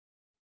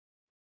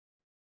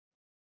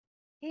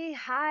Hey,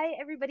 hi,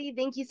 everybody.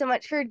 Thank you so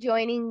much for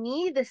joining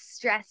me, The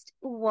Stressed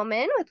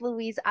Woman with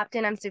Louise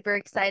Upton. I'm super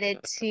excited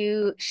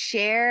to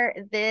share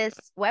this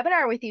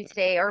webinar with you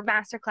today or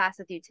masterclass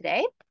with you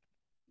today.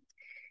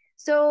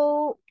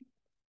 So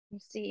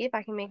let's see if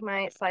I can make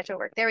my slideshow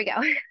work. There we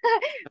go.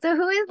 So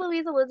who is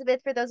Louise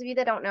Elizabeth? For those of you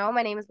that don't know,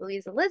 my name is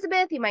Louise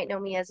Elizabeth. You might know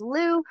me as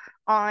Lou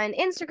on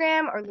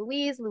Instagram or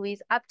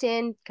Louise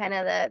Upton, kind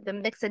of the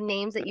mix of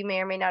names that you may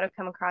or may not have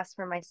come across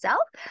for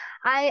myself.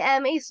 I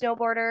am a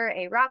snowboarder,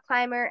 a rock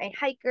climber, a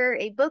hiker,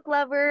 a book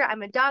lover.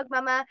 I'm a dog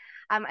mama.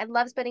 I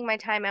love spending my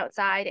time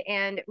outside.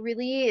 And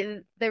really,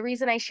 the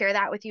reason I share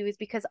that with you is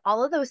because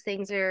all of those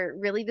things are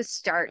really the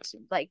start,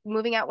 like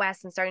moving out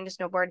west and starting to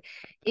snowboard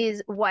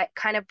is what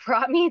kind of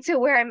brought me to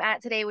where I'm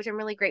at today, which I'm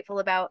really grateful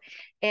about,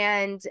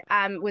 and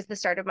was the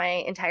start of my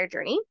entire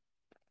journey.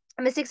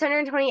 I'm a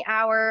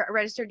 620-hour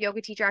registered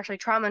yoga teacher, actually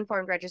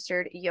trauma-informed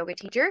registered yoga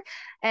teacher.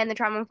 And the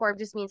trauma-informed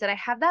just means that I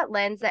have that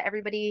lens that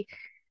everybody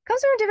comes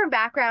from a different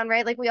background,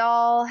 right? Like we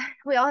all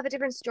have a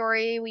different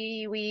story.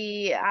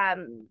 We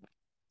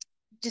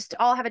just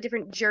all have a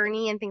different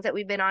journey and things that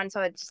we've been on.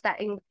 So it's just that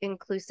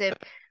inclusive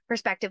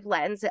perspective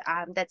lens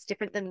that's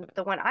different than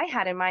the one I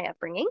had in my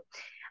upbringing.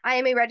 I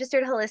am a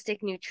registered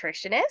holistic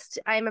nutritionist.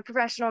 I am a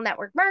professional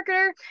network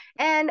marketer.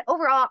 And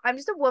overall, I'm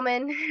just a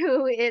woman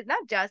who is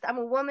not just, I'm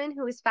a woman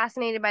who is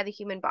fascinated by the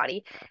human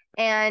body.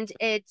 And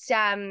it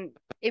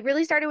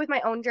really started with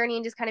my own journey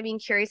and just kind of being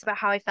curious about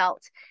how I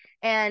felt.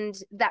 And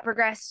that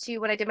progressed to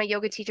when I did my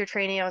yoga teacher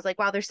training. I was like,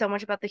 wow, there's so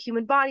much about the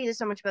human body. There's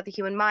so much about the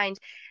human mind.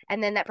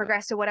 And then that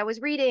progressed to what I was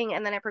reading.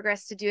 And then I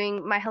progressed to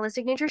doing my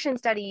holistic nutrition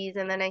studies.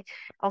 And then I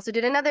also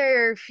did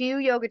another few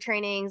yoga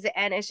trainings,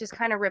 and it's just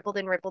kind of rippled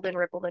and rippled and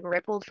rippled and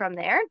rippled from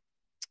there.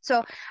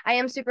 So I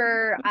am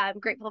super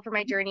grateful for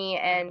my journey.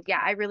 And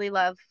yeah, I really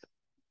love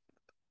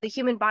the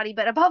human body,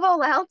 but above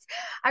all else,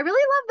 I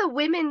really love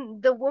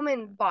the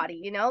woman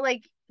body,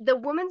 like the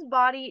woman's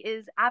body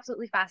is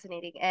absolutely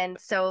fascinating. And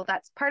so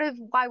that's part of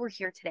why we're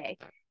here today.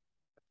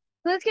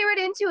 Let's get right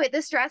into it.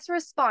 The stress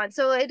response.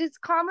 So it is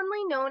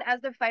commonly known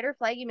as the fight or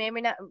flight. You may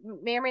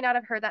or may not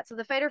have heard that. So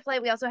the fight or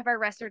flight, we also have our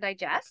rest or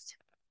digest.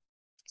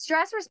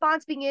 Stress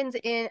response begins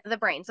in the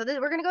brain. So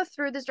we're going to go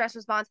through the stress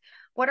response,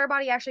 what our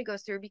body actually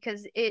goes through,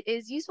 because it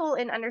is useful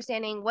in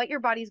understanding what your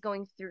body's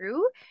going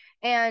through,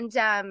 and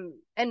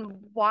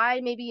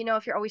why maybe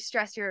if you're always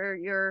stressed,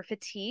 you're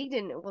fatigued,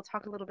 and we'll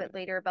talk a little bit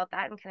later about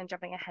that. And kind of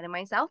jumping ahead of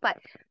myself, but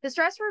the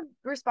stress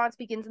response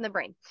begins in the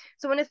brain.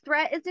 So when a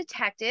threat is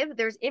detected,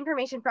 there's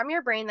information from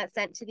your brain that's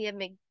sent to the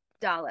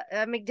amygdala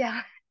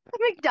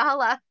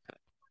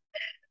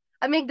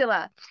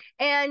amygdala.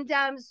 And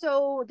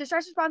so the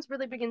stress response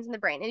really begins in the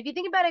brain. And if you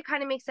think about it, it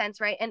kind of makes sense,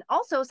 right? And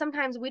also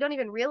sometimes we don't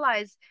even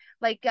realize,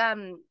 like,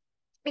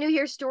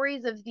 hear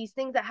stories of these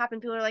things that happen.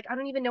 People are like, I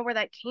don't even know where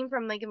that came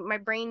from. Like my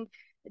brain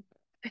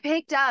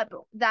picked up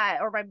that,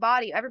 or my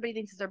body, everybody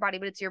thinks it's their body,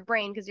 but it's your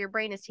brain, because your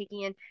brain is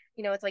taking in,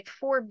 it's like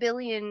 4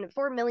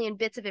 million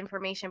bits of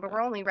information, but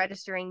we're only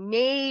registering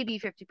maybe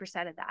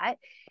 50% of that.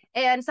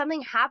 And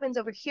something happens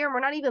over here and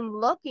we're not even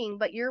looking,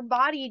 but your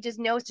body just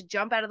knows to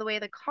jump out of the way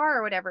of the car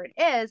or whatever it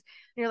is. And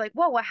you're like,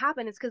 whoa, what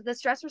happened? It's because the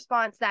stress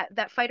response,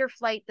 that fight or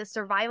flight, the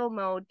survival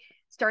mode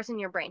starts in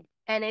your brain.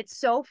 And it's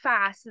so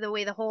fast the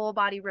way the whole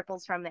body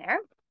ripples from there.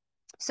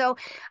 So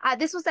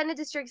this will send a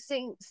district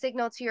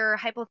signal to your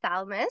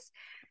hypothalamus.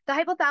 The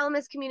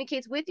hypothalamus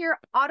communicates with your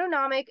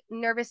autonomic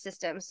nervous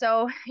system.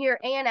 So your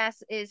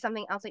ANS is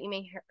something else that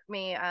you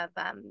may have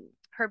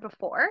heard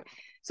before.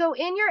 So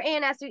in your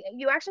ANS,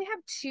 you actually have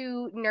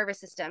two nervous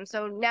systems.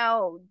 So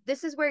now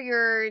this is where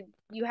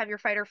you have your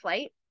fight or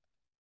flight.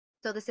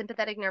 So the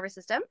sympathetic nervous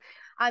system.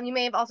 You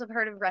may have also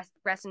heard of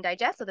rest and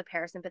digest. So the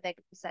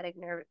parasympathetic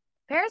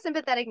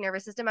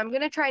nervous system. I'm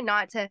going to try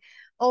not to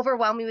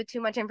overwhelm you with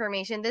too much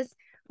information. This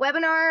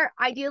webinar,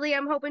 ideally,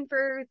 I'm hoping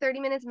for 30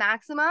 minutes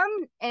maximum.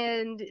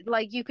 And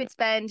like you could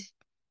spend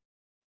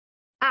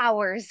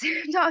hours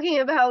talking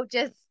about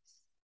just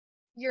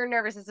your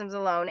nervous systems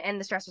alone and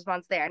the stress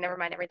response there, never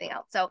mind everything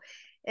else. So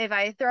if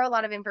I throw a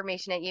lot of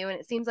information at you and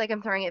it seems like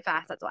I'm throwing it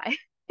fast, that's why.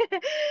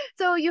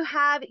 So you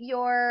have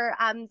your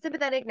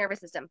sympathetic nervous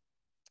system.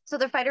 So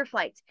the fight or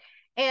flight.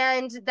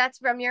 And that's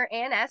from your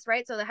ANS,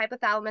 right? So the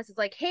hypothalamus is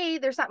like, hey,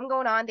 there's something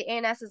going on. The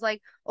ANS is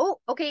like, oh,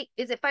 okay,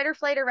 is it fight or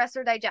flight or rest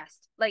or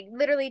digest? Like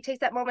literally takes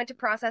that moment to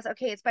process,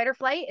 okay, it's fight or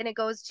flight, and it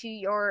goes to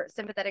your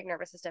sympathetic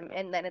nervous system,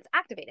 and then it's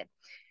activated.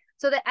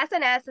 So the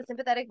SNS, the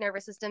sympathetic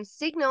nervous system,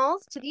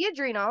 signals to the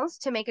adrenals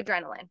to make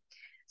adrenaline.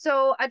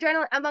 So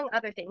adrenaline, among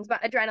other things,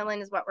 but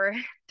adrenaline is what we're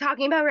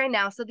talking about right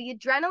now. So the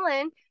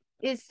adrenaline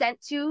is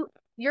sent to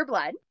your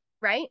blood,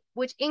 right?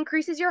 Which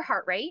increases your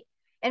heart rate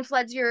and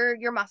floods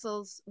your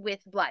muscles with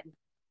blood.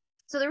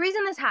 So the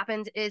reason this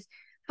happens is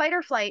fight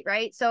or flight,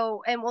 right?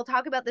 So, and we'll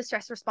talk about the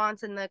stress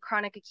response and the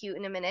chronic acute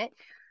in a minute.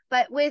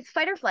 But with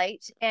fight or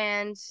flight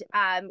and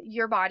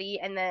your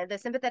body and the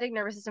sympathetic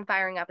nervous system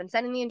firing up and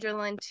sending the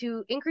adrenaline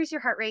to increase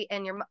your heart rate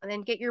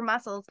and get your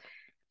muscles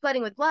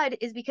flooding with blood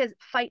is because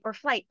fight or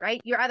flight,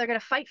 right? You're either going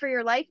to fight for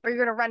your life or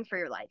you're going to run for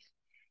your life.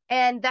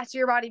 And that's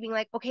your body being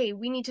like, okay,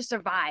 we need to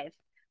survive.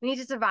 We need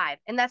to survive.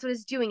 And that's what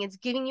it's doing. It's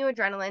giving you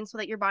adrenaline so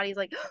that your body's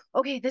like,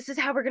 okay, this is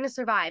how we're going to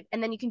survive.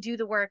 And then you can do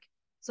the work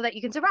so that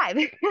you can survive.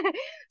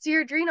 So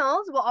your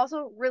adrenals will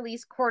also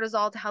release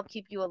cortisol to help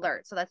keep you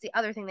alert. So that's the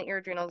other thing that your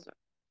adrenals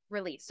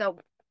release. So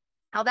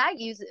how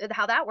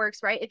that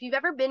works, right? If you've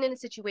ever been in a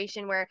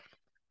situation where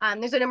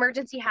there's an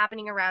emergency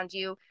happening around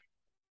you,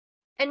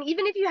 and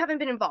even if you haven't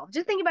been involved,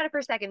 just think about it for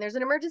a second. There's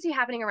an emergency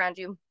happening around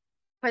you,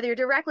 whether you're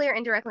directly or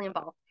indirectly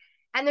involved.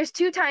 And there's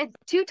two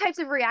types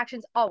of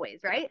reactions always,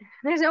 right?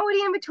 There's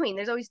nobody in between.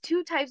 There's always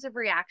two types of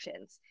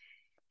reactions.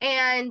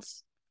 And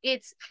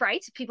it's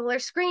fright. People are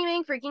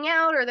screaming, freaking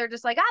out, or they're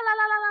just like, ah, la,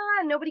 la, la,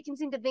 la, la. Nobody can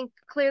seem to think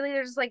clearly.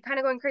 They're just like kind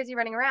of going crazy,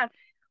 running around.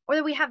 Or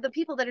that we have the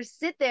people that are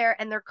sit there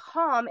and they're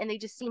calm and they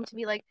just seem to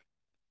be like,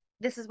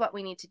 this is what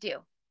we need to do.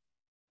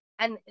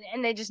 And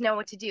they just know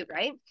what to do,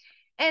 right?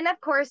 And of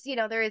course,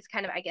 there is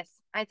kind of, I guess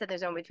I said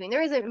there's no in between.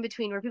 There is an in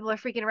between where people are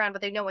freaking around,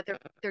 but they know what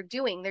they're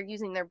doing. They're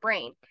using their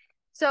brain.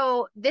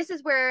 So this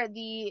is where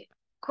the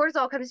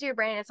cortisol comes to your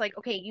brain. And it's like,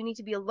 okay, you need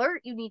to be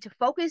alert. You need to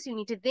focus. You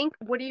need to think,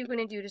 what are you going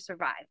to do to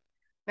survive?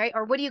 Right?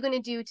 Or what are you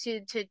going to do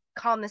to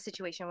calm the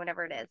situation,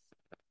 whatever it is.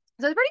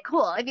 So it's pretty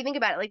cool if you think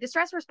about it. Like the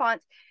stress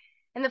response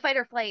and the fight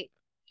or flight,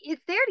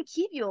 it's there to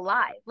keep you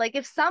alive. Like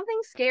if something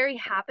scary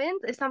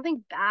happens, if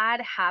something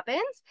bad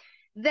happens,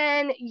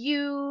 then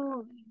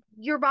your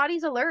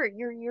body's alert,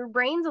 your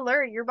brain's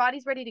alert, your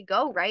body's ready to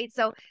go, right?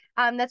 So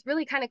that's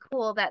really kind of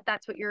cool that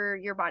that's what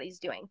your body's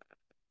doing.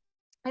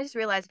 I just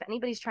realized if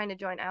anybody's trying to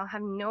join, I'll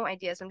have no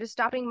idea. So I'm just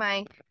stopping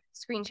my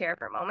screen share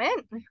for a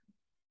moment.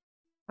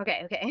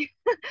 Okay.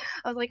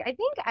 I was like, I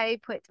think I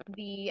put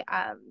the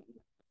I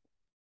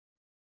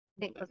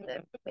think it was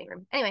the waiting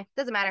room. Anyway,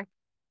 doesn't matter.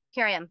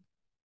 Here I am.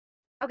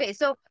 Okay,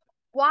 so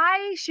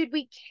why should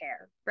we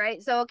care,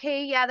 right? So,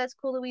 okay, yeah, that's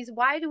cool, Louise.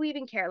 Why do we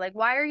even care? Like,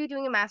 why are you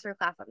doing a master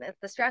class on this?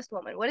 The stressed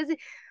woman. What does it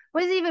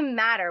even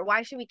matter?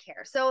 Why should we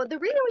care? So the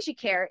reason we should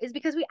care is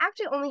because we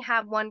actually only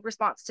have one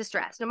response to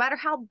stress, no matter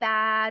how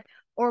bad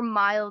or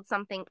mild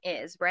something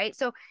is, right?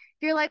 So if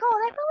you're like,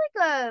 oh,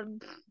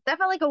 that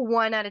felt like a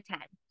 1 out of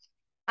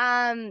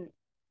 10.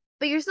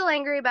 But you're still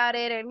angry about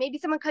it, or maybe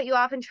someone cut you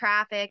off in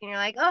traffic and you're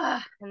like,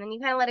 oh, and then you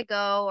kind of let it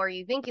go, or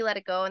you think you let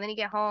it go, and then you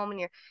get home and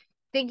you're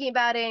thinking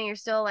about it and you're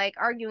still like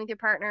arguing with your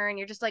partner and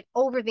you're just like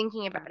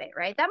overthinking about it,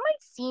 right? That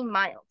might seem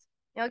mild.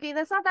 Okay,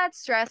 that's not that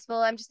stressful.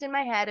 I'm just in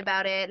my head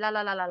about it. La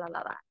la la la la la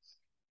la.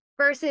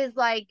 Versus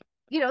like,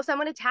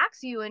 someone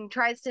attacks you and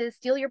tries to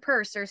steal your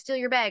purse or steal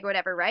your bag or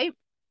whatever, right?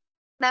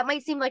 That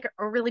might seem like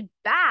a really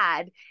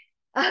bad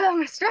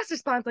stress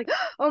response, like,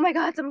 oh my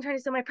God, someone trying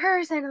to steal my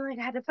purse, and like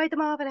I had to fight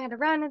them off and I had to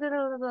run, and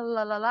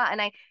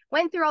and I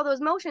went through all those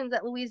motions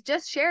that Louise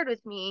just shared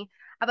with me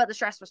about the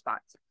stress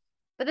response.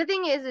 But the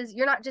thing is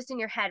you're not just in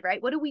your head,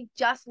 right? What did we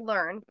just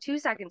learn 2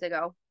 seconds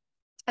ago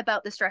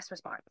about the stress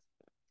response?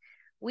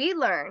 We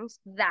learned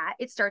that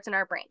it starts in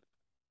our brain.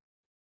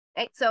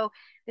 Right? So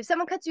if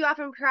someone cuts you off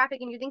in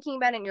traffic and you're thinking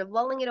about it and you're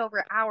lulling it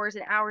over hours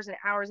and hours and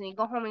hours, and you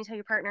go home and you tell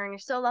your partner and you're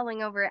still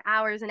lulling over it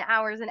hours and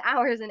hours and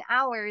hours and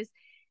hours,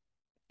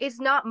 it's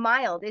not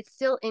mild. It's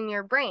still in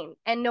your brain.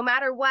 And no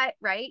matter what,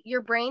 right,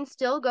 your brain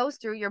still goes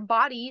through, your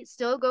body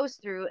still goes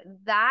through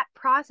that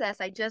process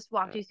I just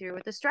walked you through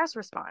with the stress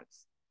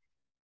response.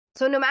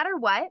 So no matter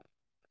what,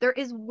 there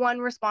is one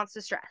response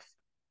to stress,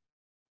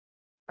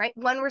 right?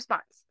 One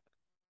response,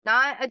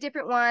 not a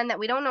different one that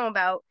we don't know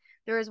about.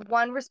 There is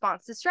one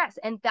response to stress,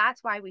 and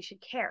that's why we should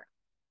care.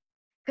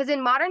 Because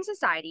in modern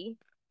society,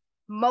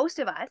 most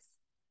of us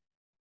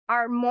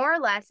are more or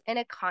less in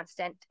a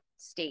constant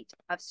state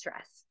of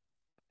stress.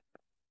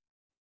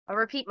 I'll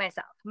repeat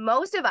myself.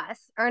 Most of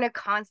us are in a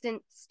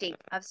constant state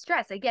of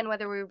stress. Again,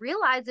 whether we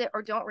realize it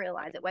or don't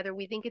realize it, whether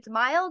we think it's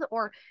mild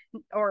or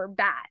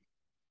bad,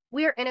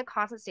 we are in a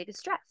constant state of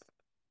stress.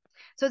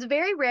 So it's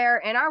very rare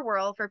in our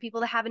world for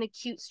people to have an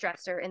acute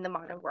stressor in the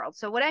modern world.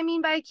 So what I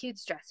mean by acute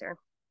stressor,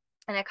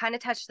 and I kind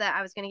of touched that,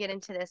 I was going to get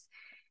into this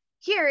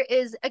here,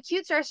 is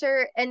acute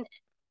stressor. And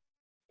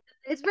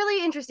it's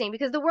really interesting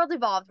because the world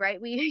evolved,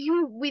 right?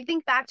 We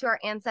think back to our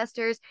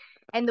ancestors,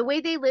 and the way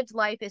they lived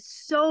life is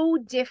so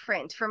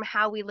different from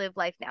how we live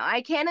life now.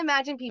 I can't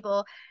imagine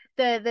people,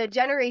 the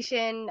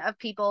generation of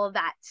people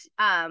that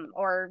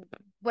or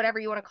whatever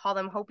you want to call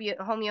them,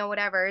 homeo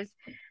whatever's,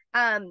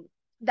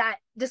 that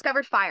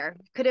discovered fire,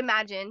 could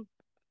imagine.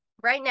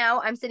 Right now,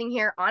 I'm sitting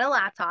here on a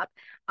laptop.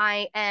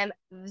 I am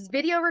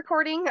video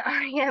recording.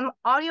 I am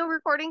audio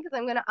recording because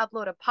I'm going to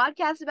upload a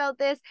podcast about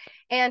this.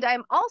 And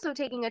I'm also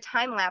taking a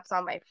time lapse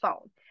on my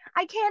phone.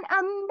 I can't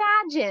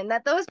imagine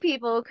that those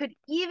people could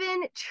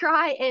even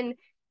try and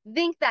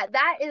think that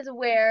that is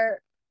where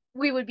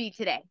we would be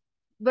today,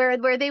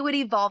 where they would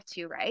evolve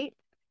to, right?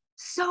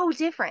 So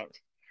different.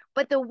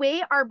 But the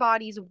way our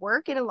bodies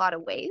work in a lot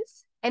of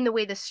ways, and the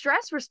way the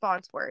stress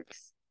response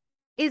works,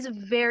 is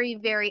very,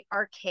 very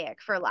archaic,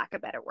 for lack of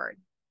a better word,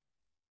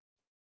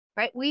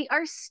 right? We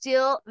are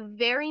still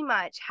very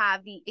much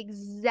have the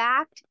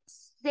exact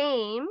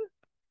same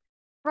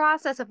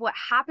process of what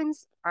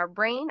happens, our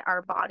brain,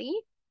 our body,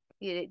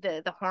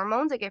 the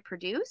hormones that get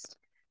produced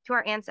to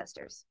our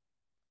ancestors.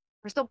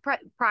 We're still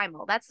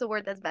primal. That's the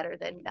word that's better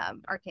than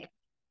archaic.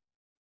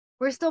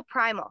 We're still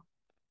primal.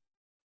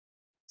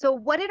 So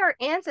what did our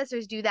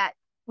ancestors do that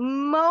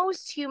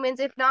most humans,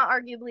 if not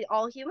arguably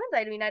all humans,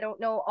 I mean, I don't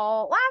know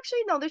all, well,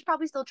 actually, no, there's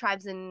probably still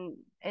tribes in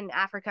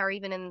Africa or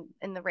even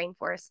in the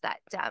rainforest that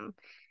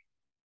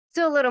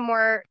still a little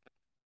more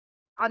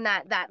on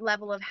that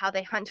level of how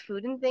they hunt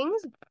food and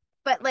things.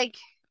 But like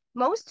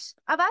most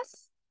of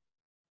us,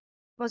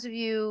 most of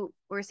you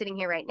who are sitting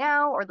here right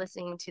now or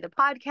listening to the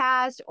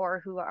podcast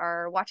or who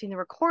are watching the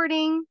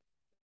recording,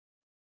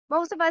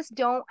 most of us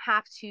don't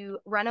have to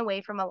run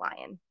away from a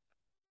lion.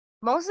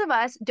 Most of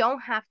us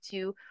don't have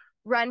to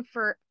run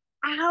for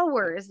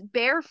hours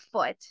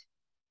barefoot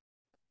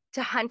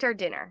to hunt our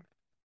dinner.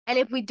 And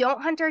if we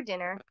don't hunt our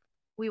dinner,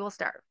 we will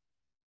starve.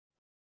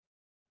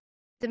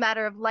 It's a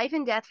matter of life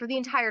and death for the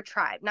entire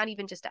tribe, not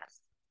even just us.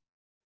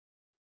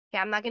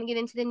 Okay, I'm not going to get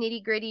into the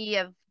nitty gritty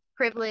of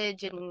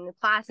privilege and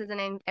classes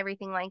and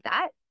everything like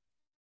that.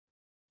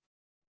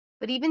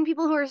 But even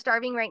people who are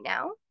starving right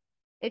now,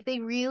 if they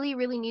really,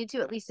 really need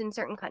to, at least in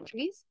certain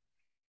countries,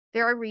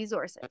 there are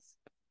resources.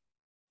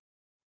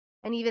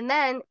 And even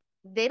then,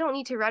 they don't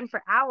need to run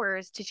for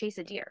hours to chase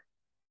a deer.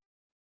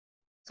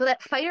 So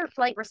that fight or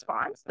flight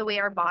response, the way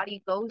our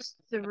body goes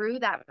through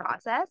that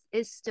process,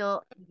 is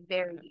still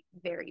very,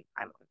 very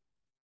primal.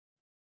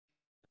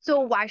 So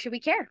why should we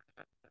care?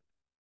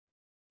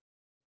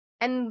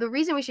 And the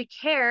reason we should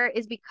care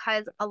is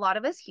because a lot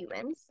of us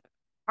humans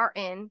are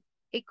in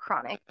a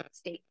chronic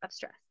state of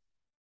stress,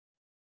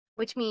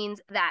 which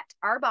means that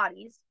our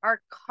bodies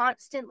are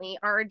constantly,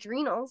 our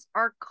adrenals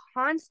are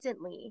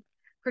constantly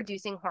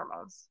producing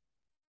hormones.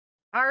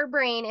 Our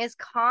brain is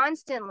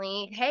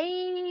constantly,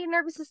 hey,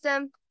 nervous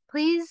system,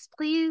 please,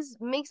 please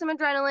make some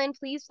adrenaline,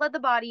 please flood the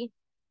body.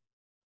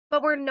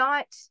 But we're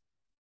not,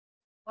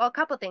 well, a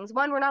couple things.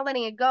 One, we're not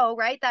letting it go,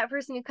 right? That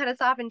person who cut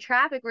us off in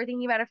traffic, we're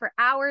thinking about it for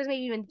hours,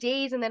 maybe even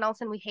days, and then all of a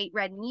sudden we hate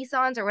red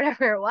Nissans or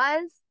whatever it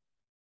was.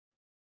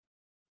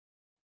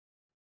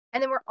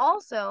 And then we're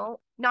also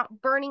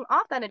not burning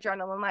off that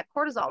adrenaline, that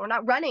cortisol. We're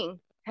not running.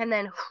 And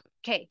then,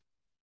 okay.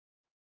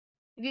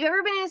 If you've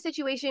ever been in a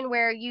situation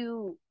where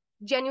you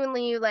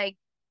genuinely like,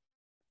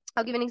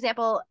 I'll give an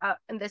example.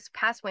 In this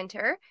past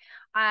winter,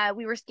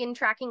 we were skin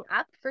tracking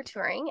up for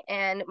touring,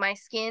 and my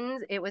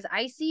skins, it was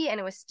icy and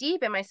it was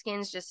steep, and my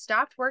skins just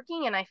stopped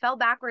working, and I fell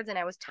backwards and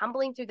I was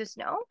tumbling through the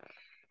snow.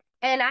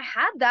 And I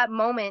had that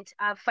moment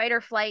of fight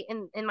or flight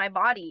in my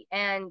body,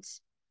 and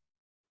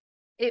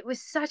it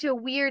was such a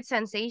weird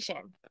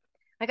sensation.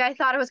 Like I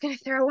thought I was going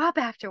to throw up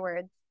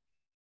afterwards.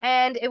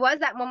 And it was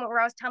that moment where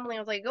I was tumbling.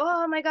 I was like,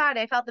 oh my God,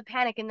 I felt the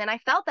panic. And then I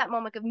felt that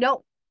moment of,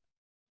 no,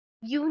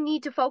 you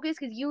need to focus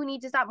because you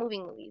need to stop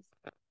moving, Louise.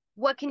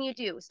 What can you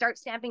do? Start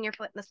stamping your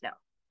foot in the snow.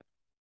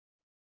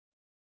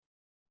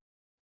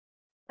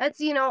 That's,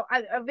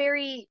 a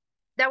very,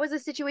 that was a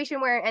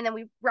situation where, and then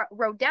we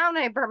rode down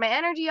and I burnt my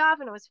energy off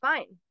and it was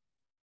fine.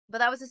 But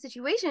that was a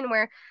situation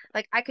where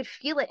like I could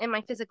feel it in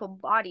my physical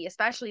body,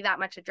 especially that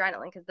much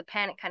adrenaline because the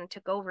panic kind of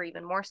took over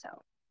even more so.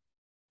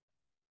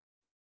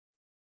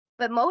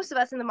 But most of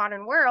us in the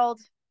modern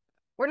world,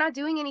 we're not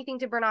doing anything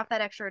to burn off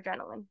that extra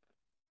adrenaline.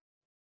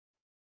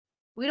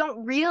 We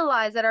don't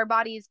realize that our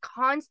body is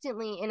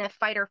constantly in a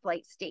fight or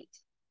flight state.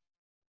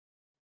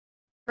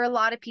 For a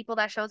lot of people,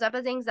 that shows up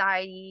as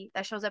anxiety,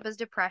 that shows up as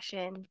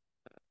depression.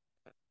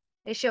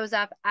 It shows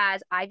up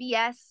as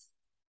IBS,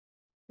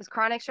 because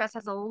chronic stress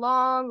has a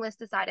long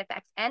list of side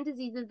effects and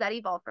diseases that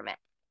evolve from it.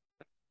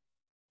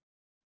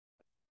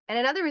 And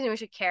another reason we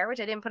should care, which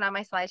I didn't put on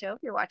my slideshow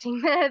if you're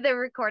watching the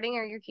recording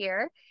or you're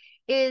here,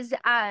 is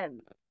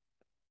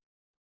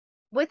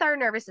with our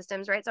nervous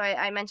systems, right? So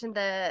I mentioned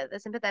the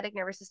sympathetic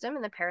nervous system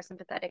and the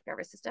parasympathetic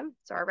nervous system.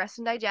 So our rest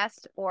and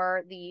digest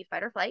or the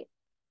fight or flight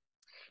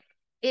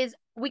is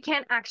we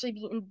can't actually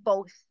be in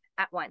both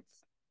at once.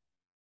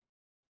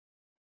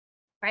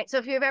 Right? So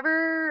if you're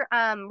ever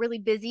really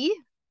busy,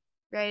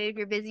 right? If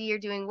you're busy, you're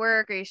doing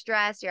work or you're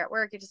stressed, you're at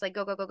work, you're just like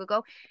go, go, go, go,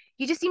 go.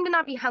 You just seem to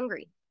not be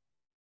hungry.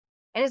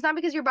 And it's not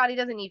because your body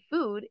doesn't need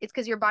food, it's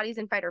because your body's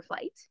in fight or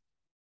flight.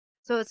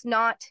 So it's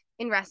not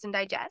in rest and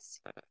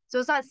digest. So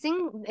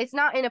it's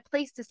not in a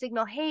place to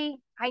signal, hey,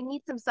 I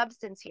need some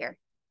substance here.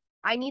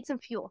 I need some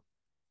fuel.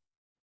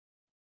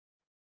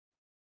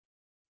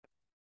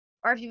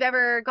 Or if you've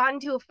ever gotten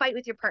into a fight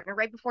with your partner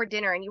right before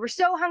dinner and you were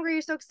so hungry,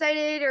 you're so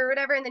excited or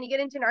whatever, and then you get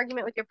into an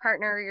argument with your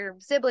partner or your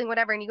sibling,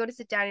 whatever, and you go to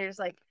sit down and you're just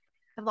like,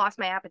 I've lost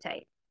my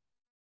appetite.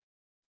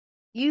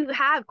 You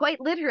have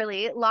quite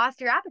literally lost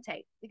your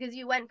appetite because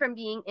you went from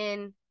being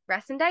in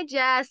rest and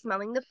digest,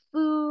 smelling the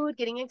food,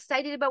 getting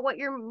excited about what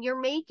you're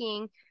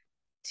making,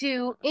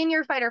 to in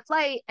your fight or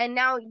flight, and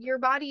now your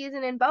body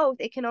isn't in both.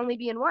 It can only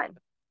be in one.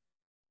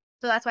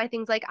 So that's why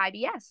things like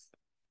IBS,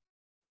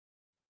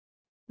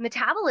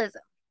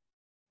 metabolism,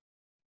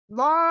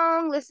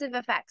 long list of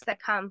effects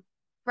that come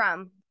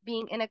from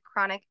being in a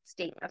chronic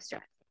state of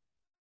stress.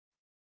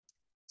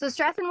 So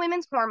stress and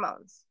women's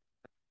hormones.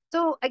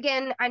 So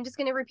again, I'm just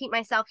going to repeat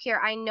myself here.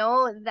 I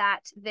know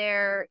that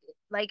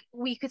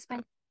we could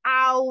spend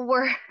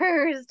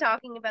hours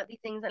talking about these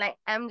things, and I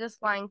am just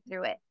flying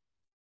through it.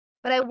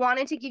 But I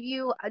wanted to give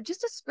you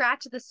just a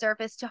scratch of the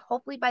surface to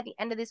hopefully by the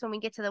end of this, when we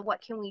get to the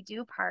what can we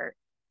do part,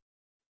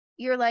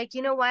 you're like,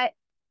 you know what?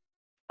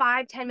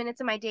 5-10 minutes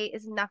of my day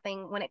is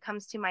nothing when it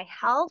comes to my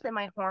health and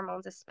my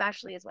hormones,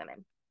 especially as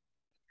women.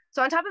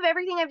 So on top of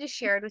everything I've just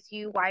shared with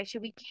you, why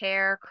should we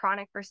care?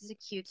 Chronic versus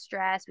acute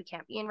stress. We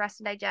can't be in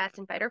rest and digest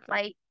and fight or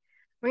flight.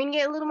 We're going to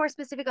get a little more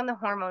specific on the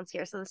hormones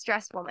here. So the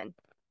stressed woman.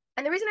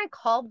 And the reason I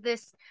called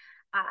this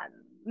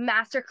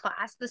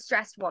masterclass the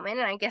stressed woman,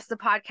 and I guess the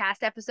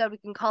podcast episode, we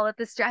can call it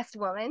the stressed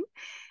woman,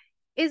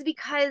 is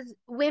because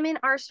women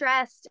are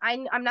stressed.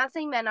 I'm not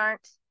saying men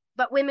aren't,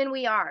 but women,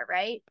 we are,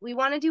 right? We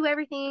want to do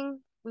everything.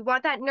 We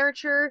want that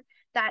nurture,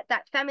 that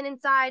feminine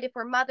side. If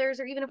we're mothers,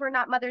 or even if we're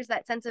not mothers,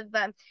 that sense of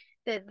the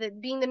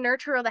being the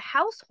nurturer of the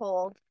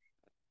household.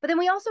 But then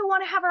we also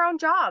want to have our own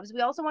jobs. We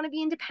also want to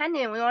be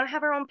independent. We want to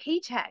have our own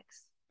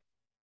paychecks.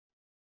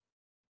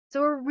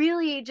 So we're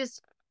really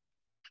just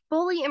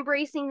fully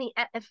embracing the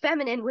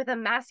feminine with a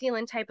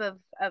masculine type of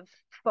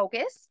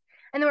focus.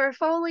 And then we're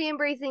fully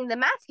embracing the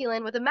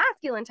masculine with a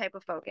masculine type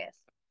of focus.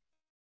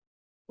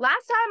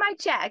 Last time I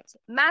checked,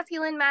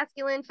 masculine,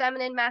 masculine,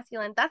 feminine,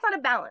 masculine, that's not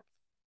a balance.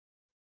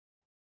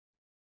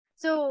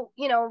 So,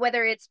 you know,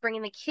 whether it's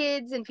bringing the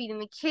kids and feeding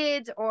the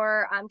kids,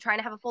 or trying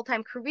to have a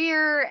full-time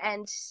career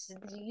and,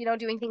 you know,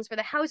 doing things for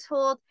the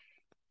household,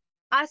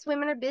 us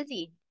women are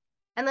busy.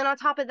 And then on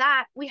top of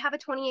that, we have a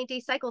 28-day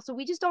cycle. So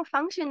we just don't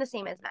function the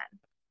same as men.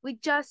 We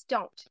just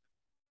don't.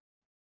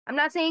 I'm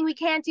not saying we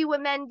can't do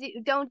what men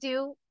don't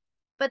do,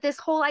 but this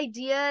whole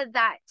idea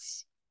that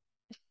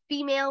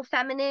female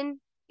feminine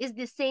is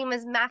the same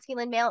as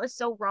masculine male is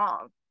so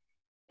wrong.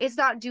 It's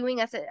not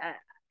doing us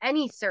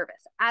any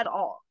service at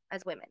all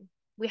as women.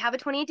 We have a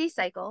 28-day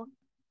cycle.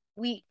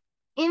 We,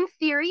 in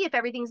theory, if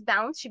everything's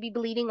balanced, should be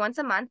bleeding once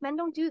a month. Men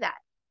don't do that.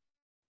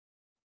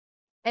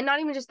 And not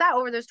even just that,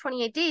 over those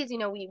 28 days, you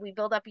know, we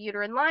build up a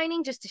uterine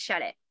lining just to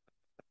shed it.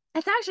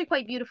 It's actually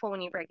quite beautiful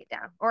when you break it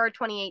down, or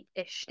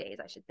 28-ish days,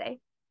 I should say.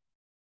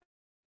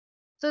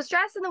 So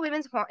stress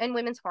in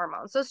women's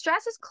hormones. So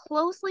stress is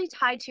closely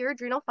tied to your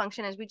adrenal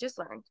function, as we just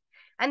learned,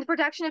 and the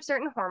production of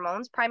certain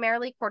hormones,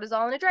 primarily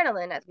cortisol and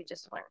adrenaline, as we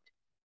just learned.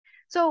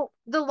 So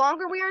the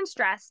longer we are in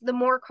stress, the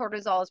more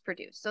cortisol is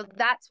produced. So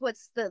that's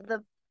what's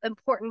the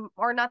important,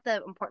 or not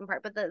the important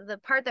part, but the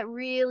part that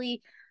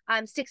really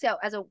sticks out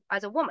as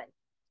a woman,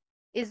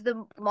 is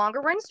the longer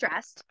we're in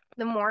stress,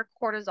 the more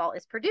cortisol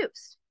is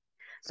produced.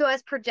 So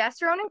as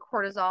progesterone and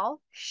cortisol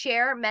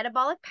share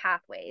metabolic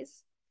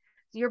pathways,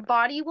 your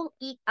body will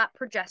eat up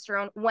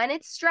progesterone when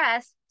it's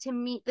stressed to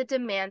meet the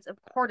demands of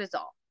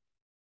cortisol.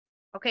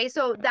 Okay,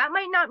 so that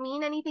might not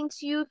mean anything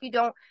to you if you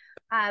don't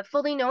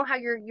fully know how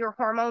your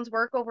hormones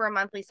work over a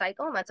monthly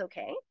cycle, and that's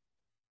okay.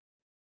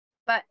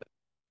 But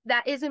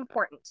that is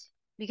important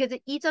because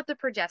it eats up the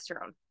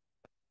progesterone.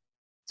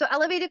 So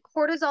elevated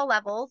cortisol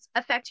levels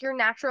affect your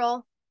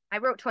natural, I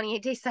wrote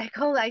 28-day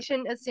cycle. I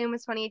shouldn't assume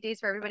it's 28 days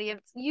for everybody.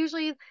 It's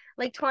usually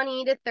like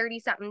 20 to 30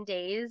 something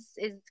days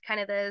is kind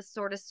of the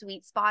sort of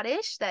sweet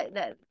spot-ish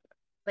that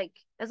like,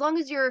 as long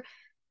as you're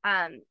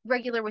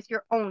regular with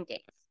your own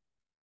days.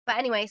 But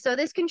anyway, so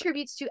this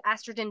contributes to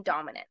estrogen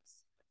dominance.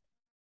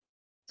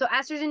 So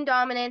estrogen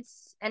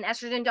dominance and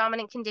estrogen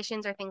dominant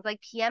conditions are things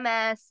like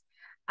PMS,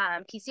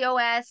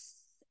 PCOS,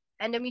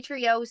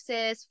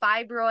 endometriosis,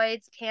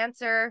 fibroids,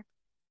 cancer,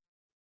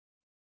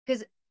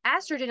 because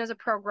estrogen is a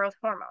pro-growth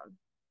hormone.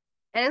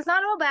 And it's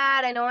not all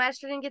bad. I know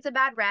estrogen gets a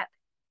bad rep.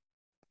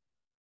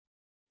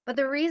 But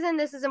the reason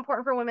this is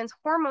important for women's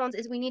hormones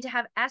is we need to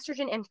have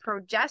estrogen and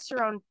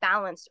progesterone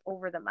balanced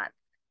over the month.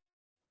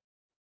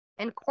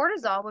 And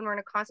cortisol, when we're in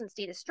a constant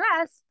state of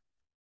stress,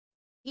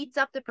 eats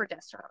up the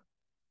progesterone.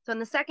 So in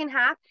the second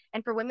half,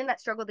 and for women that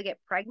struggle to get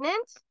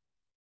pregnant,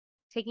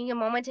 taking a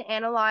moment to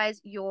analyze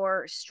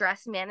your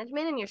stress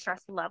management and your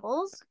stress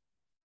levels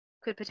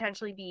could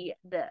potentially be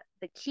the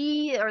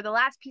key or the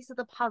last piece of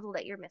the puzzle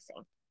that you're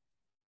missing.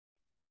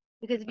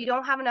 Because if you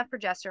don't have enough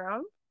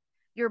progesterone,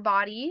 your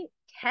body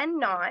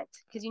cannot,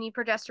 because you need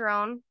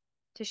progesterone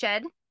to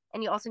shed,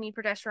 and you also need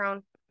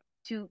progesterone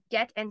to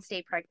get and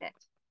stay pregnant.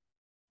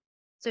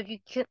 So if you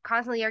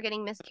constantly are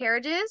getting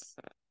miscarriages,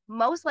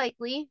 most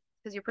likely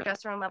because your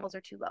progesterone levels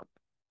are too low,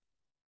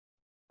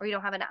 or you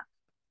don't have enough.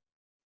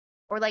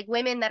 Or like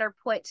women that are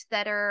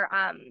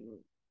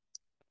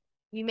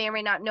you may or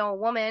may not know a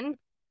woman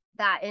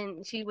that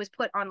she was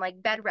put on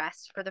like bed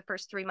rest for the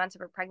first 3 months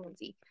of her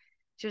pregnancy.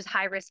 She was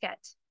high risk at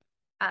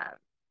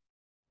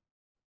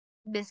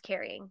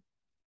miscarrying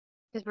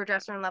because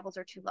progesterone levels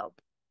are too low,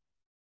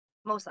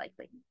 most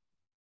likely.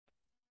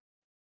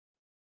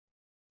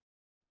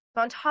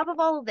 So on top of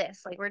all of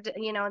this, like we're,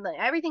 you know,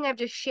 everything I've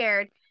just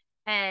shared,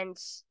 and,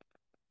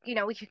 you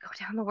know, we could go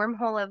down the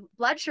wormhole of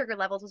blood sugar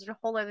levels, which is a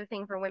whole other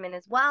thing for women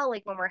as well.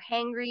 Like when we're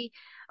hangry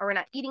or we're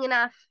not eating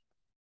enough,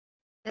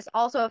 this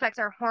also affects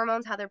our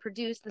hormones, how they're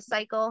produced, the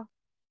cycle.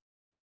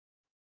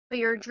 But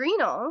your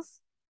adrenals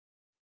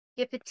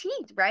get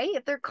fatigued, right?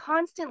 If they're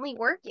constantly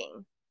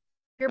working,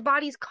 Your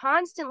body's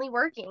constantly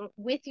working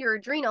with your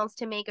adrenals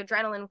to make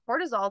adrenaline and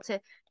cortisol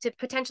to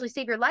potentially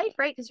save your life,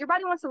 right? Because your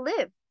body wants to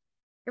live.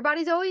 Your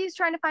body's always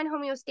trying to find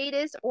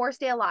homeostasis or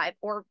stay alive,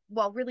 or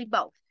well, really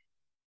both,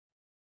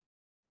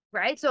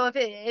 right? So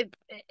if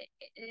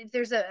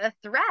there's a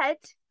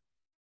threat,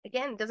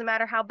 again, it doesn't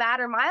matter how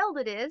bad or mild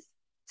it is,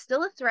 it's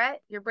still a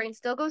threat. Your brain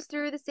still goes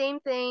through the same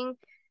thing,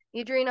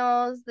 the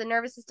adrenals, the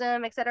nervous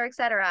system, et cetera, et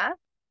cetera.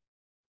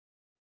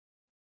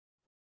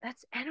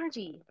 That's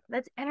energy.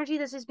 That's energy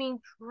that's just being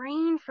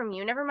drained from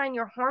you. Never mind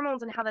your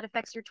hormones and how that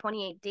affects your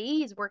 28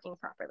 days working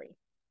properly.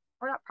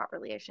 Or not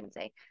properly, I shouldn't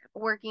say,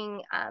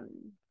 working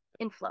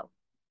in flow.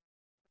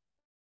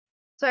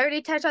 So I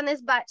already touched on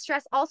this, but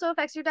stress also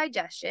affects your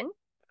digestion,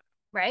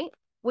 right?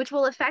 Which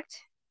will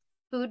affect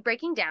food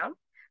breaking down.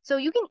 So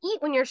you can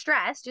eat when you're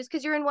stressed. Just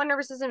because you're in one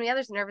nervous system and the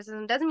other nervous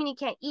system doesn't mean you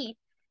can't eat,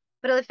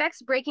 but it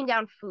affects breaking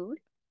down food,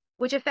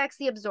 which affects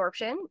the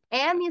absorption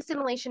and the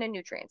assimilation of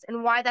nutrients.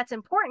 And why that's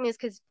important is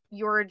because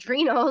your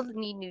adrenals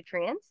need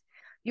nutrients,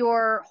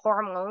 your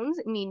hormones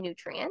need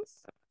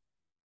nutrients,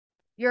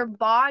 your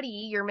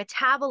body, your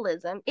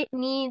metabolism, it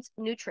needs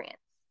nutrients.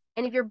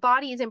 And if your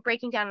body isn't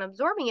breaking down and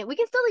absorbing it, we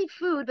can still eat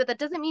food, but that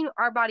doesn't mean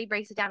our body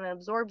breaks it down and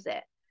absorbs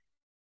it.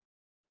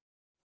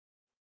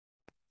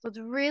 So it's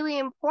really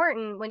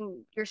important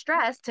when you're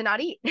stressed to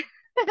not eat.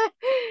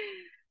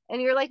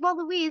 And you're like, well,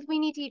 Louise, we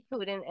need to eat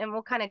food. And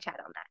we'll kind of chat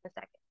on that in a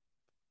second.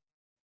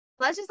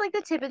 So that's just like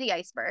the tip of the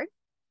iceberg.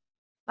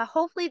 But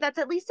hopefully that's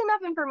at least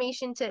enough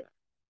information to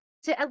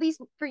at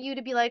least for you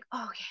to be like,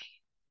 oh, okay,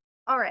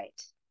 all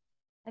right.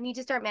 I need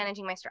to start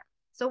managing my stress.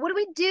 So what do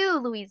we do,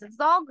 Louise? It's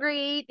all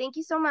great. Thank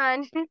you so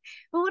much. But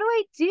what do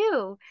I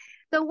do?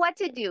 So what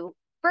to do?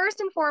 First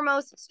and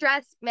foremost,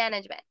 stress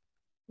management.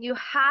 You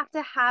have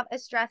to have a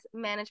stress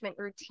management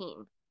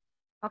routine.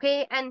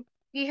 Okay. And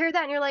you hear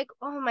that and you're like,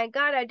 oh my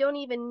God, I don't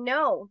even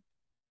know.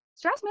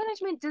 Stress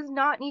management does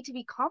not need to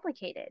be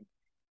complicated.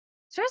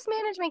 Stress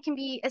management can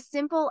be as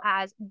simple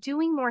as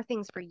doing more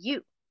things for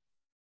you.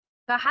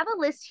 So I have a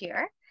list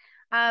here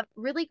of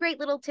really great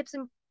little tips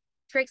and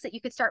tricks that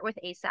you could start with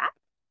ASAP.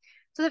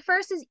 So the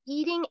first is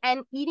eating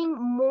and eating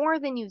more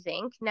than you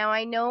think. Now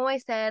I know I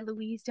said,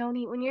 Louise, don't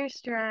eat when you're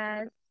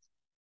stressed.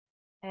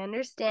 I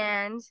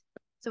understand.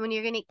 So when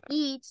you're going to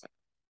eat,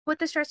 put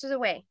the stressors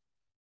away.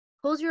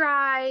 Close your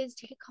eyes,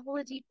 take a couple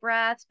of deep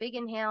breaths, big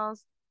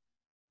inhales,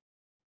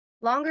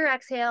 longer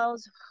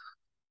exhales,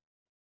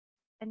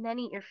 and then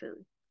eat your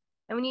food.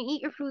 And when you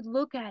eat your food,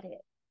 look at it.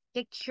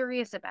 Get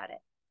curious about it.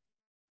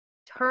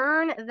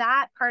 Turn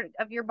that part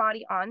of your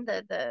body on,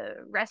 the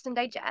rest and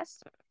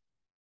digest,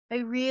 by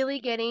really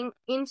getting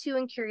into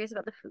and curious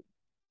about the food.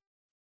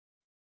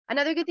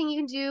 Another good thing you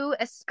can do,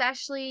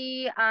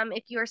 especially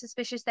if you are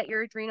suspicious that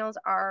your adrenals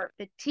are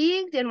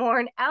fatigued and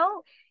worn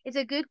out, is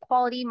a good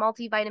quality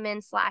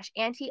multivitamin /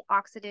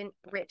 antioxidant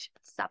rich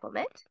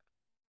supplement.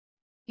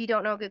 If you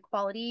don't know good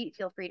quality,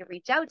 feel free to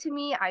reach out to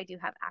me. I do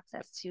have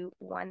access to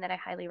one that I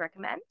highly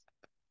recommend.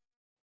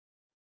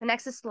 The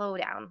next is slow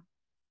down.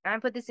 And I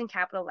put this in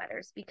capital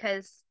letters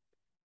because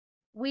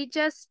we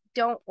just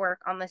don't work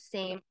on the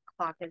same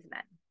clock as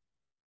men.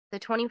 The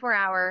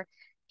 24-hour,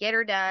 get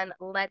her done,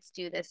 let's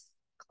do this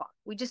clock.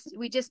 We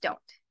just don't.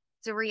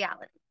 It's a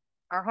reality.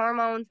 Our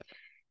hormones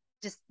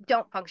just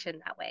don't function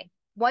that way.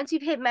 Once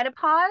you've hit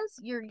menopause,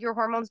 your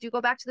hormones do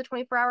go back to the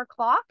 24-hour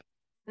clock.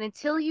 And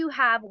until you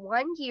have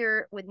 1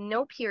 year with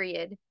no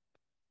period,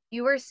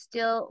 you are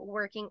still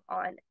working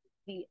on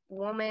the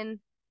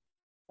woman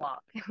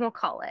clock, we'll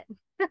call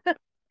it.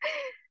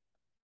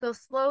 So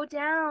slow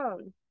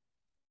down.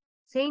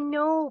 Say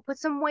no. Put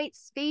some white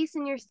space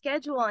in your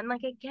schedule. And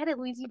like, I get it,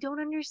 Louise, you don't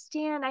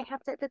understand. I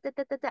have to,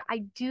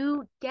 I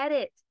do get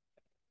it.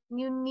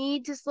 You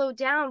need to slow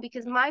down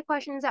because my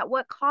question is at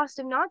what cost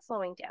of not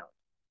slowing down?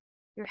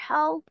 Your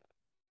health,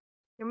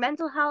 your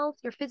mental health,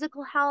 your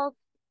physical health,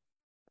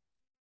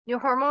 your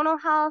hormonal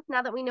health,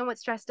 now that we know what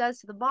stress does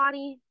to the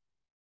body.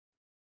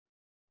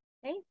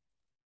 Okay.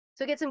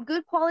 So get some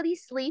good quality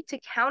sleep to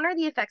counter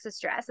the effects of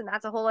stress. And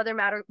that's a whole other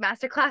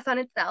masterclass on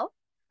itself.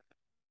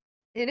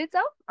 In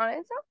itself, on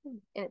itself,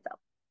 in itself.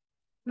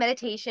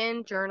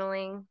 Meditation,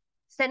 journaling,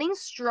 setting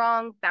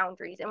strong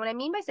boundaries. And what I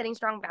mean by setting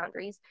strong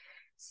boundaries,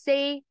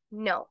 say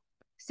no.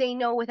 Say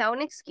no without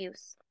an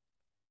excuse.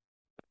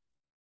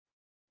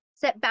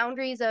 Set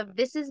boundaries of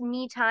this is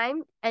me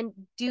time and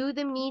do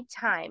the me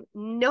time.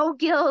 No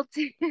guilt,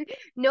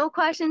 no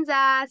questions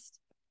asked,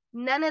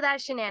 none of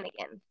that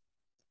shenanigans.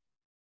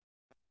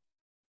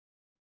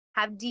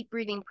 Have deep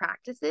breathing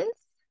practices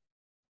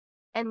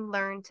and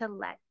learn to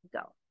let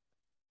go.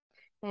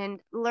 And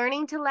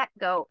learning to let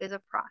go is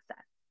a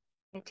process.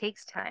 It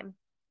takes time.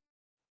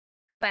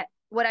 But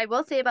what I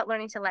will say about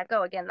learning to let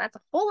go, again, that's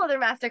a whole other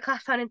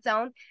masterclass on its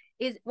own,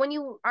 is when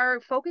you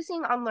are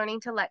focusing on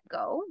learning to let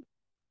go,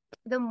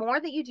 the more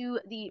that you do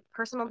the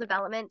personal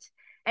development,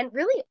 and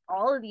really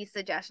all of these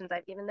suggestions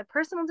I've given, the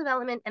personal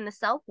development and the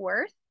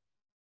self-worth,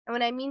 and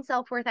when I mean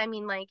self-worth, I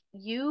mean like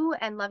you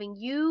and loving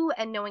you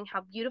and knowing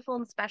how beautiful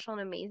and special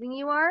and amazing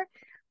you are.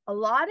 A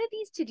lot of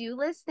these to-do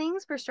list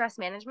things for stress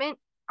management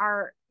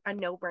are a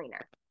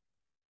no-brainer.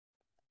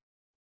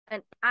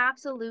 An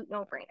absolute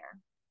no-brainer.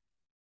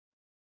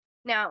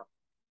 Now,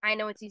 I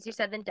know it's easier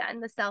said than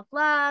done, the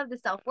self-love, the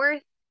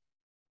self-worth,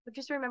 but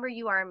just remember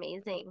you are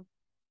amazing.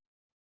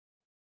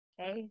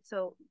 Okay,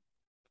 so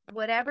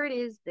whatever it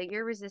is that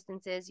your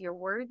resistance is, you're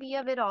worthy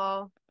of it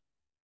all.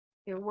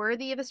 You're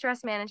worthy of a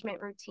stress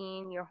management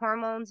routine, your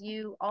hormones,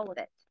 you, all of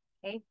it.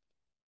 Okay,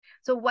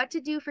 so what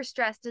to do for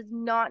stress does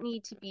not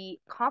need to be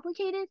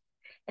complicated.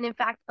 And in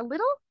fact, a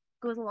little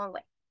goes a long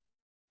way.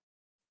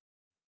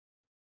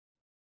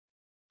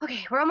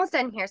 Okay, we're almost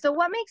done here. So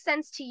what makes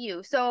sense to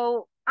you?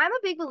 So I'm a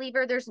big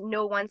believer there's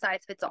no one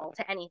size fits all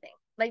to anything.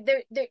 Like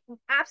there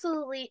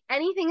absolutely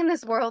anything in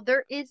this world,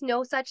 there is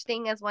no such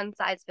thing as one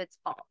size fits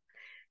all.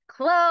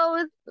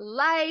 Clothes,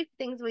 life,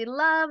 things we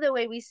love, the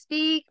way we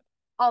speak,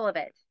 all of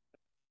it.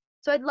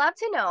 So I'd love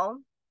to know,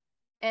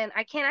 and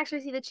I can't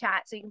actually see the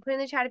chat, so you can put it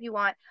in the chat if you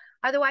want.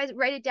 Otherwise,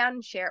 write it down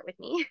and share it with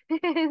me.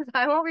 So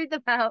I won't read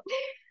them out.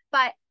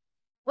 But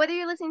whether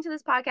you're listening to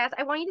this podcast,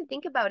 I want you to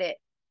think about it.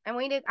 I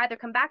want you to either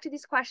come back to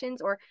these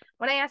questions, or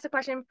when I ask a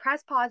question,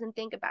 press pause and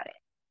think about it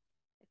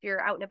if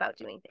you're out and about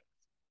doing things.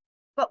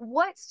 But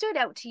what stood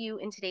out to you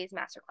in today's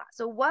masterclass?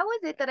 So what was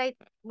it that I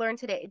learned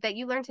today, that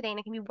you learned today? And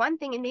it can be one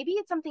thing, and maybe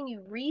it's something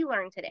you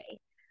relearned today,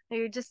 or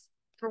you're just,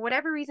 for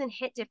whatever reason,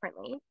 hit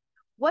differently.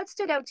 What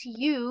stood out to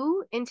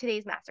you in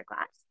today's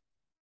masterclass?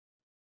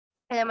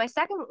 And then my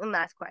second and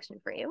last question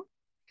for you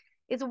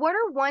is, what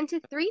are 1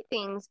 to 3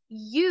 things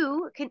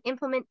you can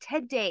implement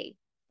today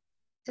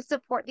to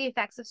support the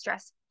effects of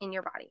stress in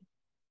your body?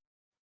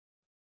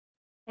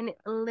 And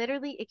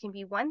it can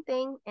be one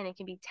thing, and it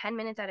can be 10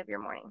 minutes out of your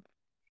morning.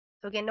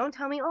 So again, don't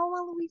tell me, oh,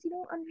 well, Louise, you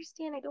don't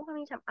understand. I don't have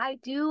any time. I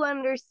do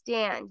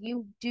understand.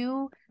 You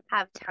do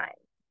have time.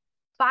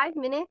 5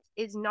 minutes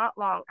is not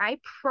long. I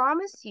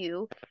promise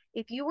you,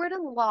 if you were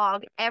to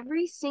log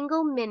every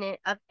single minute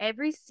of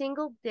every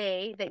single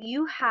day that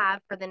you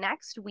have for the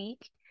next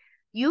week,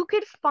 you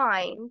could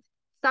find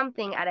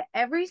something out of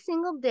every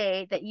single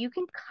day that you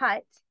can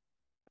cut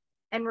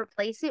and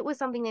replace it with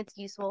something that's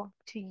useful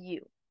to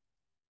you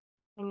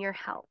and your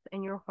health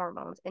and your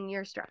hormones and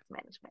your stress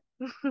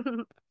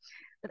management.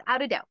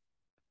 Without a doubt.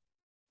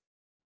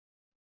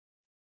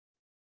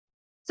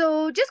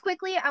 So just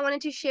quickly, I wanted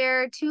to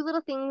share 2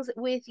 little things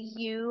with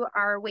you,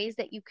 are ways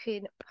that you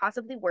could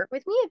possibly work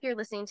with me if you're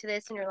listening to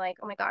this and you're like,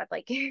 oh my God,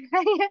 like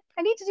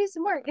I need to do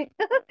some work.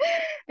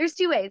 There's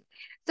 2 ways.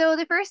 So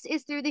the first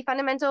is through the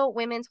Fundamental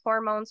Women's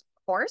Hormones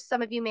course.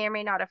 Some of you may or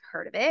may not have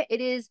heard of it.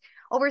 It is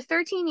over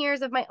 13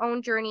 years of my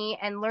own journey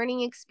and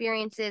learning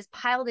experiences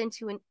piled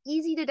into an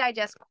easy to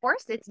digest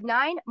course. It's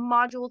 9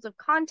 modules of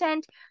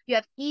content. You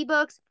have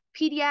ebooks,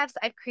 PDFs.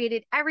 I've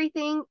created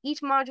everything. Each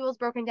module is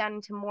broken down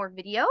into more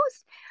videos.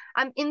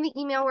 In the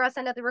email where I'll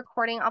send out the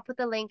recording, I'll put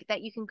the link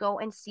that you can go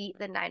and see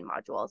the 9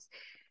 modules.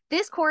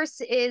 This course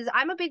is,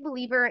 I'm a big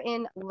believer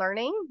in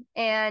learning.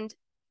 And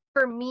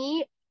for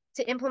me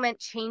to implement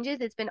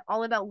changes, it's been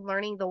all about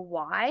learning the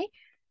why,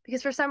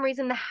 because for some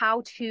reason, the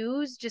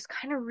how-tos just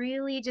kind of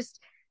really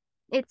just,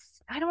 I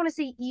don't want to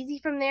say easy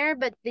from there,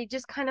 but they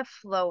just kind of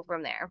flow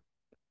from there.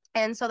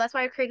 And so that's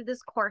why I created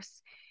this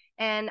course.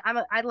 And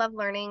I love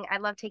learning. I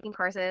love taking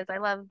courses. I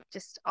love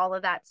just all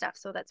of that stuff.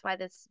 So that's why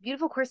this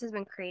beautiful course has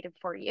been created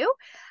for you,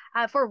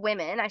 for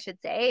women, I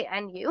should say,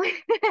 and you.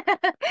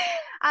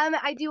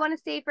 I do want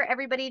to say, for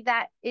everybody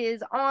that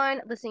is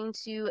on listening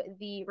to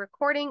the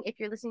recording, if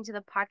you're listening to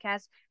the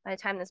podcast, by the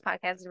time this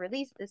podcast is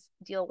released, this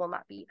deal will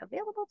not be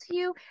available to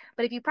you.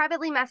 But if you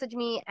privately message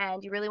me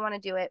and you really want to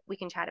do it, we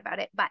can chat about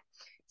it. But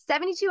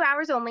 72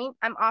 hours only,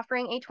 I'm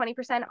offering a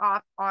 20%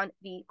 off on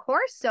the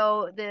course.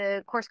 So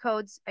the course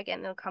codes,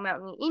 again, they'll come out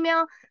in the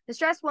email. The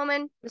Stress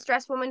Woman, the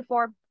Stress Woman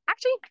 4.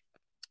 Actually,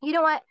 you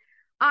know what?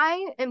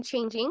 I am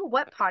changing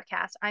what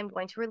podcast I'm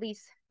going to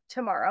release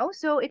tomorrow.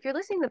 So if you're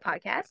listening to the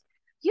podcast,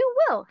 you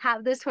will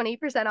have this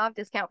 20% off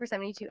discount for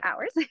 72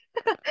 hours.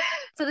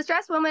 So the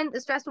Stress Woman,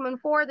 the Stress Woman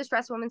 4, the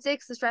Stress Woman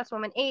 6, the Stress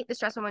Woman 8, the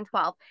Stress Woman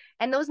 12.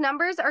 And those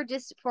numbers are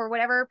just for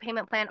whatever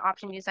payment plan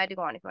option you decide to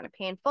go on. If you want to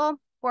pay in full,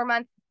 4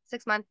 months,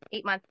 6 months,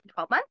 8 months,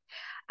 12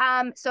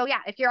 months. So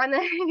yeah, if you're on the,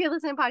 if you're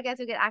listening to podcasts,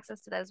 you'll get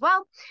access to that as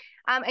well.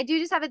 I do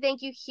just have a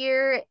thank you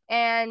here,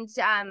 and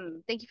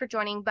thank you for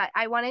joining. But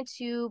I wanted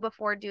to,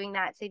 before doing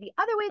that, say the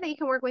other way that you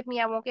can work with me.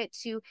 I won't get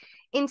too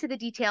into the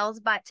details,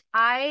 but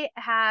I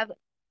have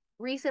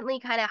recently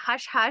kind of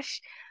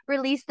hush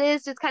released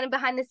this, just kind of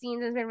behind the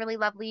scenes. It's been really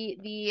lovely.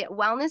 The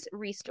Wellness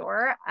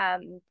Restore.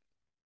 And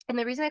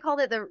the reason I called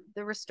it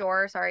the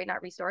Restore, sorry,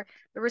 not Restore,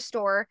 the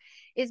Restore,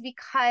 is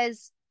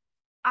because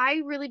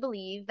I really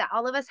believe that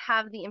all of us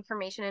have the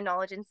information and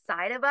knowledge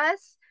inside of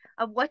us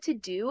of what to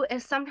do,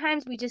 and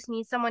sometimes we just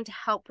need someone to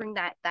help bring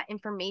that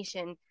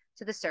information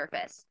to the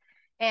surface.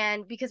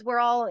 And because we're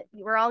all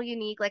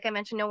unique, like I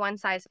mentioned, no one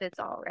size fits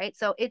all, right?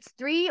 So it's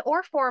 3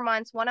 or 4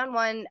 months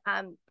one-on-one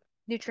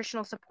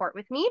nutritional support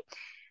with me.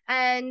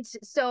 And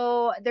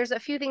so there's a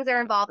few things that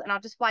are involved, and I'll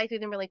just fly through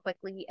them really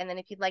quickly. And then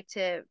if you'd like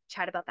to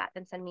chat about that,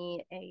 then send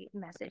me a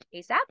message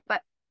ASAP.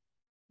 But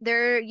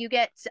there you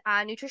get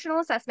nutritional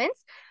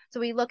assessments.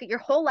 So we look at your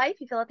whole life.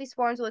 You fill out these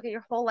forms, we look at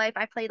your whole life.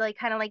 I play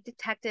kind of like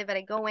detective, and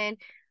I go in,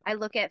 I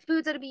look at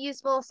foods that'll be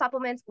useful,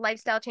 supplements,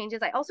 lifestyle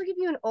changes. I also give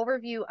you an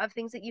overview of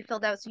things that you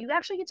filled out. So you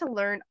actually get to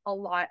learn a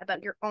lot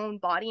about your own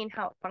body and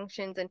how it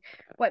functions and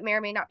what may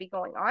or may not be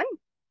going on.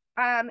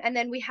 And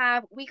then we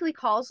have weekly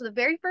calls. So the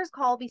very first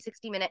call will be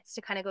 60 minutes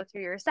to kind of go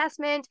through your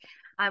assessment,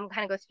 kind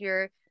of go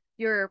through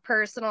your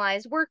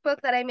personalized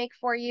workbook that I make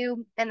for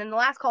you. And then the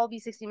last call will be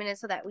 60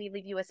 minutes so that we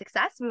leave you a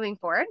success moving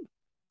forward.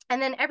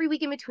 And then every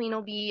week in between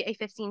will be a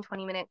 15,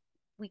 20-minute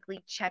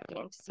weekly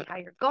check-in to see how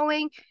you're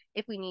going.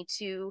 If we need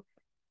to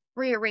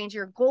rearrange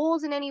your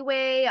goals in any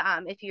way,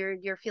 if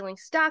you're feeling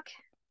stuck,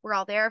 we're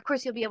all there. Of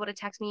course, you'll be able to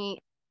text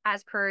me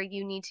as per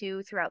you need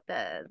to throughout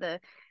the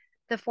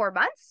 4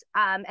 months.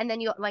 And then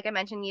you, like I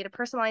mentioned, need a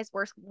personalized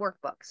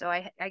workbook. So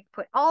I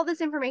put all this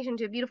information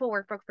to a beautiful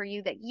workbook for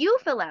you that you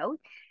fill out,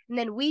 and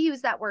then we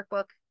use that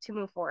workbook to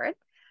move forward.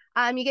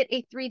 You get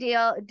a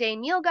 3-day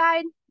meal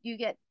guide. You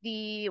get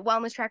the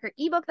wellness tracker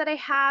ebook that I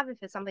have if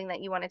it's something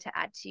that you wanted to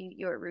add to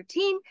your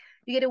routine.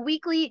 You get a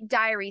weekly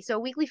diary, so a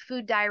weekly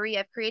food diary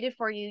I've created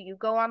for you. You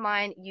go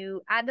online,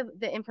 you add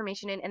the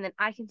information in, and then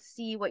I can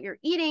see what you're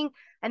eating,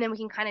 and then we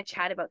can kind of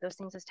chat about those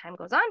things as time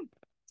goes on.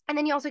 And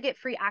then you also get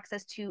free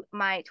access to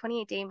my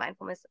 28-day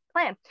mindfulness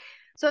plan.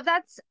 So if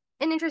that's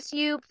an interest to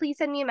you, please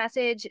send me a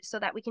message so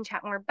that we can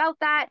chat more about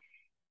that.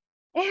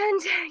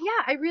 And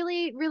yeah, I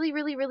really, really,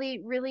 really, really,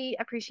 really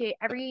appreciate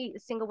every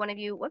single one of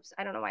you. Whoops,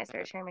 I don't know why I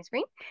started sharing my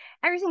screen.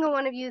 Every single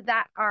one of you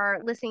that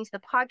are listening to the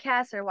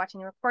podcast or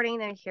watching the recording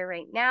that are here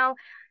right now.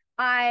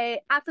 I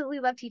absolutely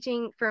love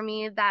teaching. For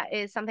me, that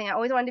is something I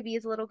always wanted to be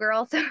as a little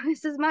girl. So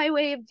this is my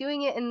way of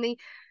doing it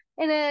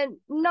in a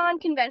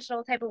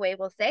non-conventional type of way,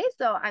 we'll say.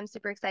 So I'm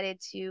super excited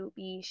to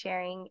be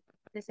sharing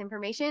this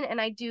information.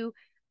 And I do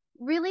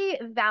really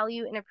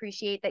value and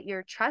appreciate that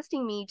you're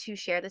trusting me to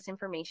share this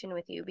information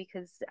with you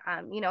because,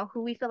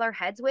 who we fill our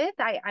heads with.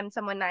 I'm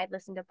someone, I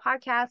listen to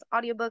podcasts,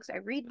 audiobooks, I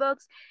read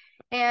books,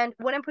 and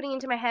what I'm putting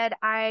into my head,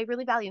 I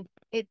really value.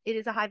 It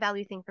is a high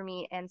value thing for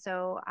me. And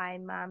so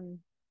I'm,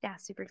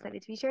 super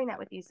excited to be sharing that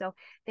with you. So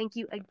thank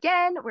you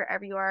again,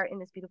 wherever you are in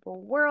this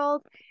beautiful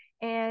world,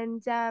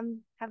 and have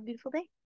a beautiful day.